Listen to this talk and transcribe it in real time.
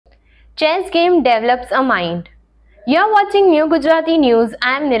Chess game develops a mind. You are watching New Gujarati News.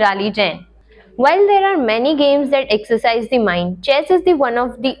 I am Nirali Jain. While there are many games that exercise the mind, chess is the one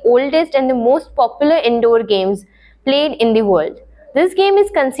of the oldest and the most popular indoor games played in the world. This game is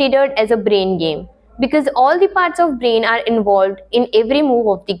considered as a brain game because all the parts of brain are involved in every move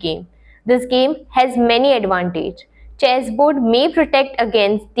of the game. This game has many advantages. Chessboard may protect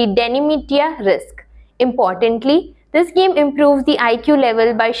against the dementia risk. Importantly, this game improves the IQ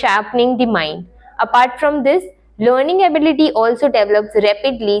level by sharpening the mind. Apart from this, learning ability also develops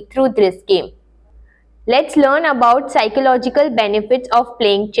rapidly through this game. Let's learn about psychological benefits of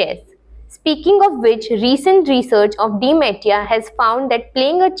playing chess. Speaking of which, recent research of dementia has found that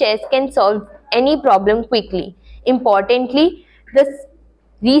playing a chess can solve any problem quickly. Importantly, the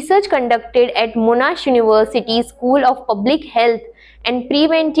research conducted at Monash University School of Public Health and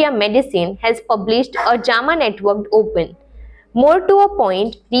Preventive Medicine has published a JAMA network open. More to a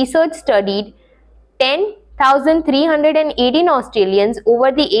point, research studied 10,318 Australians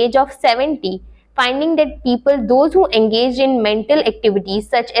over the age of 70, finding that those who engaged in mental activities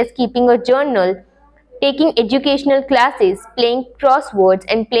such as keeping a journal, taking educational classes, playing crosswords,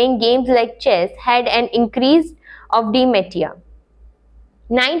 and playing games like chess had an increase of dementia.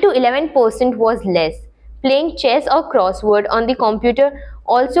 9 to 11% was less. Playing chess or crossword on the computer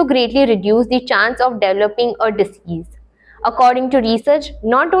also greatly reduced the chance of developing a disease. According to research,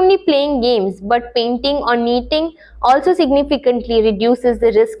 not only playing games but painting or knitting also significantly reduces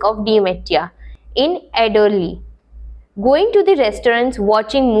the risk of dementia in elderly. Going to the restaurants,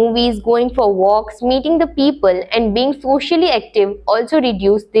 watching movies, going for walks, meeting the people, and being socially active also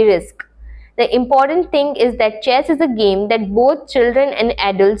reduce the risk. The important thing is that chess is a game that both children and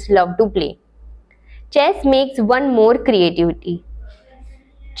adults love to play. Chess makes one more creativity.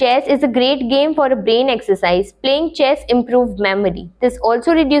 Chess is a great game for a brain exercise. Playing chess improves memory. This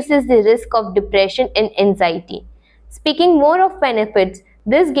also reduces the risk of depression and anxiety. Speaking more of benefits,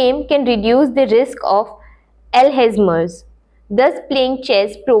 this game can reduce the risk of Alzheimer's. Thus, playing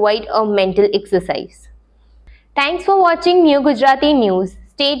chess provides a mental exercise. Thanks for watching New Gujarati News.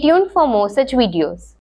 Stay tuned for more such videos.